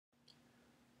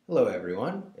Hello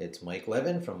everyone, it's Mike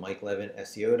Levin from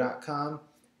MikeLevinSEO.com,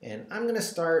 and I'm going to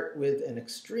start with an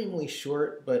extremely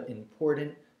short but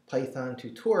important Python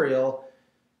tutorial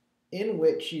in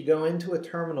which you go into a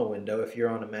terminal window if you're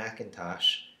on a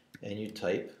Macintosh and you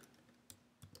type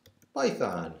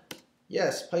Python.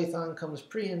 Yes, Python comes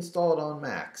pre-installed on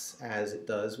Macs as it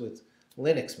does with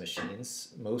Linux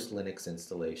machines, most Linux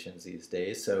installations these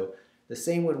days, so the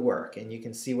same would work, and you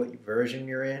can see what version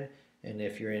you're in, and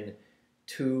if you're in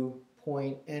 2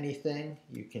 point anything,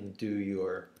 you can do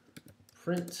your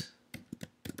print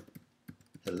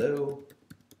hello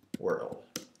world,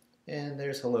 and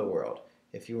there's hello world.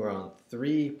 If you were on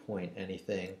 3 point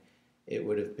anything, it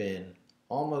would have been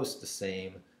almost the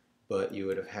same, but you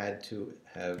would have had to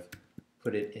have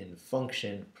put it in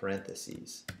function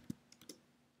parentheses,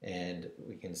 and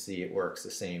we can see it works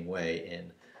the same way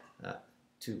in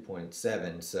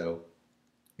 2.7. so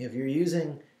if you're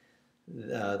using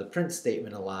the print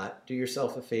statement a lot, do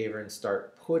yourself a favor and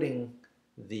start putting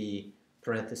the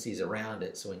parentheses around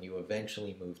it, so when you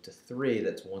eventually move to 3,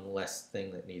 that's one less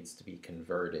thing that needs to be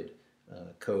converted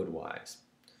code-wise.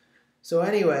 So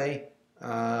anyway,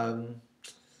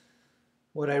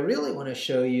 what I really want to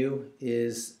show you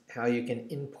is how you can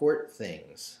import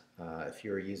things. If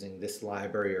you're using this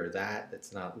library or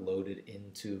that's not loaded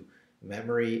into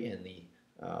memory in the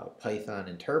Python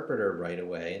interpreter right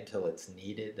away until it's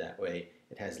needed. That way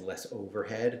it has less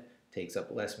overhead, takes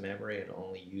up less memory, and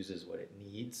only uses what it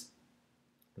needs.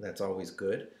 That's always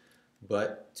good.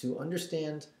 But to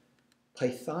understand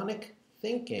Pythonic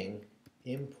thinking,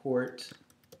 import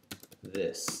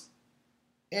this.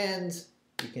 And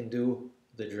you can do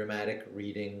the dramatic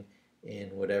reading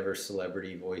in whatever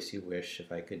celebrity voice you wish.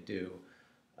 If I could do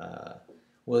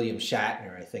William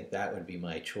Shatner, I think that would be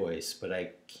my choice, but I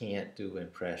can't do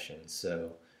impressions.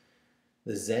 So,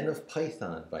 The Zen of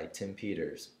Python by Tim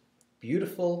Peters.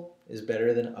 Beautiful is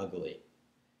better than ugly.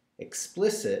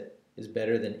 Explicit is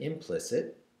better than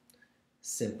implicit.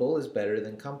 Simple is better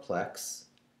than complex.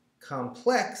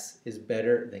 Complex is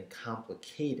better than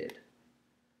complicated.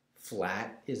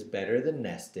 Flat is better than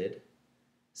nested.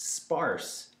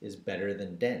 Sparse is better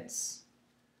than dense.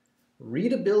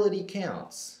 Readability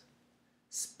counts.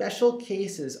 Special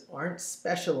cases aren't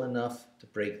special enough to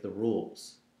break the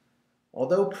rules.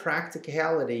 Although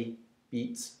practicality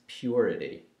beats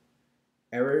purity,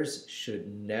 errors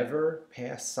should never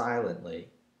pass silently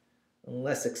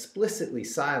unless explicitly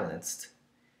silenced.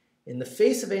 In the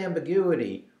face of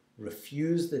ambiguity,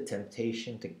 refuse the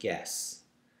temptation to guess.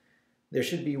 There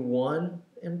should be one,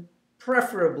 and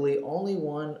preferably only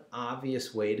one,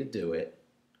 obvious way to do it,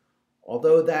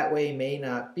 although that way may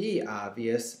not be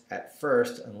obvious at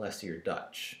first unless you're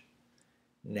Dutch.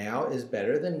 Now is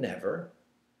better than never,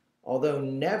 although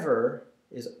never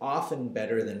is often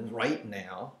better than right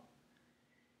now.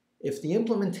 If the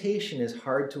implementation is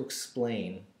hard to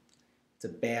explain, it's a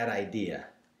bad idea.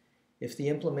 If the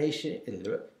implementation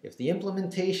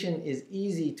is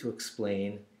easy to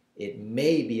explain, it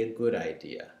may be a good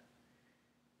idea.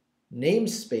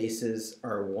 Namespaces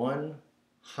are one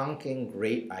honking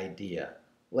great idea.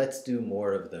 Let's do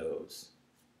more of those.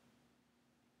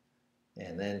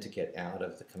 And then to get out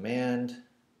of the command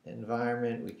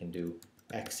environment, we can do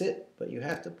exit, but you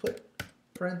have to put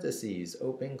parentheses,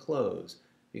 open, close,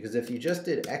 because if you just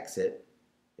did exit,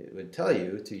 it would tell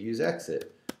you to use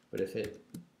exit. But if it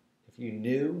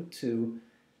knew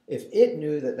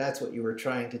that that's what you were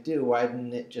trying to do, why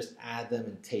didn't it just add them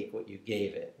and take what you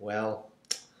gave it? Well,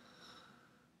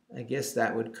 I guess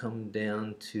that would come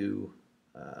down to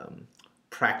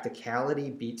practicality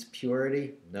beats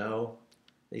purity. No,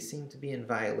 they seem to be in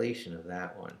violation of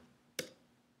that one.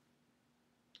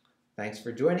 Thanks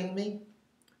for joining me,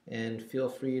 and feel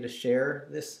free to share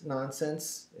this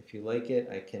nonsense. If you like it,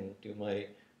 I can do my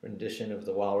rendition of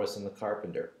The Walrus and the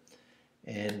Carpenter.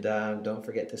 And don't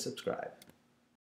forget to subscribe.